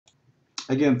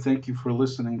Again, thank you for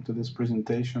listening to this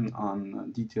presentation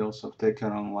on details of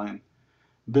Takeout Online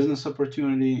business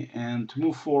opportunity. And to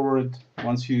move forward,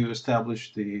 once you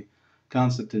establish the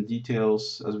concept and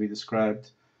details as we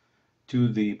described to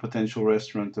the potential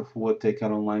restaurant of what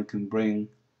Takeout Online can bring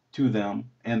to them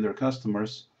and their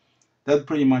customers, that's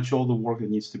pretty much all the work that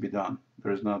needs to be done.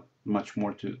 There's not much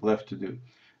more left to do.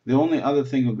 The only other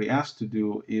thing that we ask to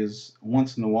do is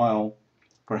once in a while,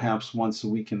 perhaps once a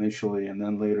week initially, and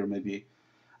then later maybe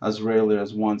as rarely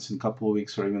as once in a couple of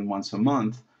weeks or even once a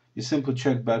month, you simply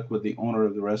check back with the owner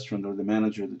of the restaurant or the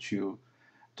manager that you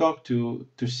talk to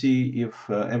see if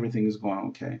everything is going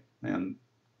okay. And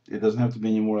it doesn't have to be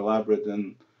any more elaborate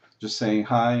than just saying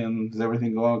hi and does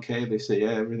everything go okay? They say,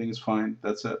 yeah, everything is fine.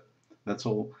 That's it. That's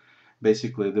all.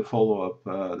 Basically, the follow up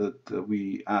that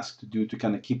we ask to do to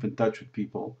kind of keep in touch with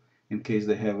people in case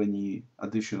they have any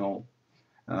additional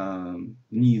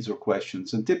needs or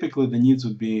questions. And typically, the needs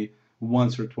would be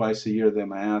once or twice a year they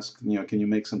may ask, can you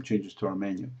make some changes to our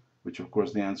menu? Which, of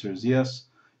course, the answer is yes.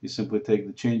 You simply take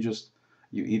the changes,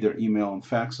 you either email and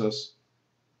fax us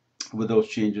with those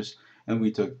changes, and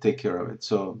we take care of it.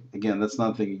 So again, that's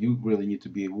nothing you really need to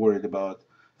be worried about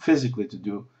physically to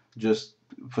do. Just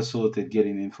facilitate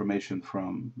getting the information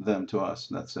from them to us.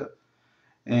 That's it.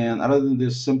 And other than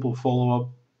this simple follow-up,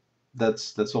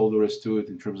 that's all there is to it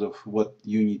in terms of what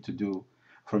you need to do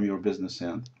from your business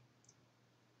end.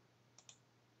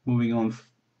 Moving on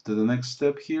to the next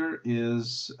step here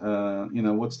is,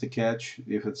 what's the catch?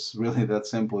 If it's really that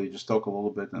simple, you just talk a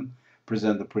little bit and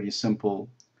present a pretty simple,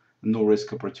 no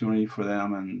risk opportunity for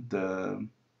them, and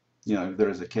if there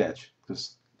is a catch,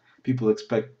 because people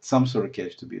expect some sort of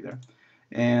catch to be there.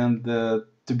 And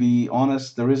to be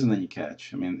honest, there isn't any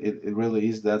catch. I mean, it really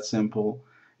is that simple.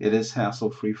 It is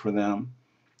hassle free for them.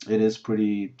 It is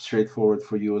pretty straightforward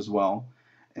for you as well.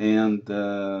 And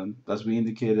as we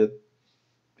indicated,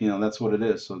 that's what it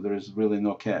is. So there is really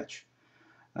no catch.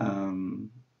 Um,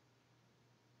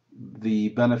 the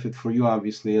benefit for you,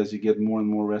 obviously, as you get more and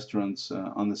more restaurants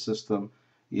on the system,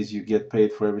 is you get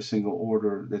paid for every single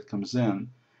order that comes in,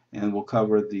 and we'll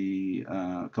cover the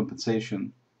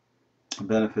compensation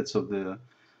benefits of the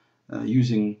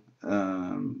using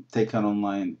Takeout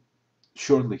Online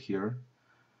shortly here.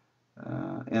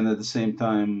 And at the same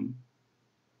time,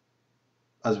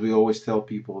 as we always tell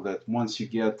people, that once you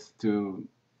get to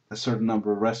a certain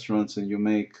number of restaurants and you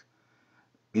make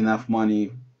enough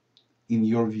money in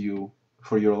your view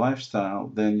for your lifestyle,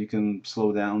 then you can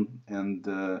slow down and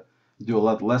do a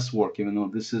lot less work, even though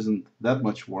this isn't that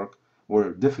much work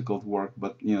or difficult work,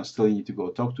 but still you need to go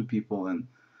talk to people, and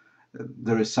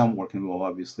there is some work involved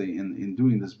obviously in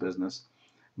doing this business.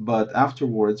 But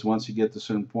afterwards, once you get to a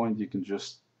certain point, you can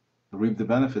just reap the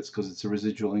benefits because it's a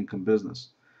residual income business,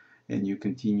 and you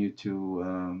continue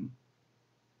to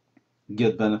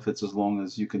get benefits as long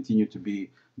as you continue to be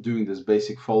doing this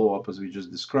basic follow-up as we just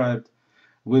described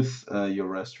with your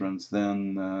restaurants.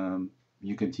 Then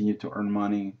you continue to earn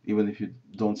money even if you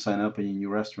don't sign up any new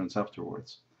restaurants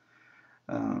afterwards.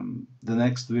 The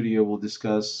next video will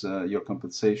discuss your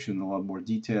compensation in a lot more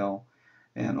detail,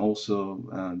 and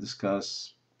also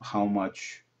discuss how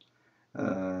much,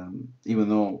 even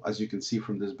though, as you can see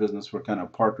from this business, we're kind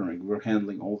of partnering, we're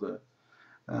handling all the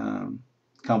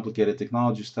complicated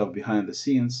technology stuff behind the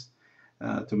scenes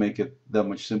to make it that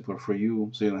much simpler for you,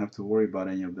 so you don't have to worry about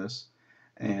any of this.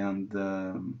 And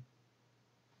we're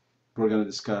going to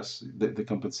discuss the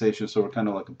compensation, so we're kind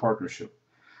of like a partnership.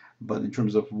 But in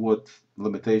terms of what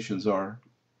limitations are,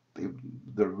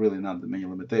 there are really not that many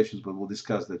limitations, but we'll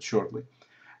discuss that shortly.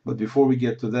 But before we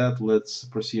get to that, let's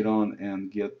proceed on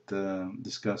and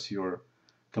discuss your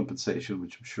compensation,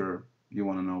 which I'm sure you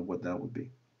want to know what that would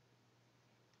be.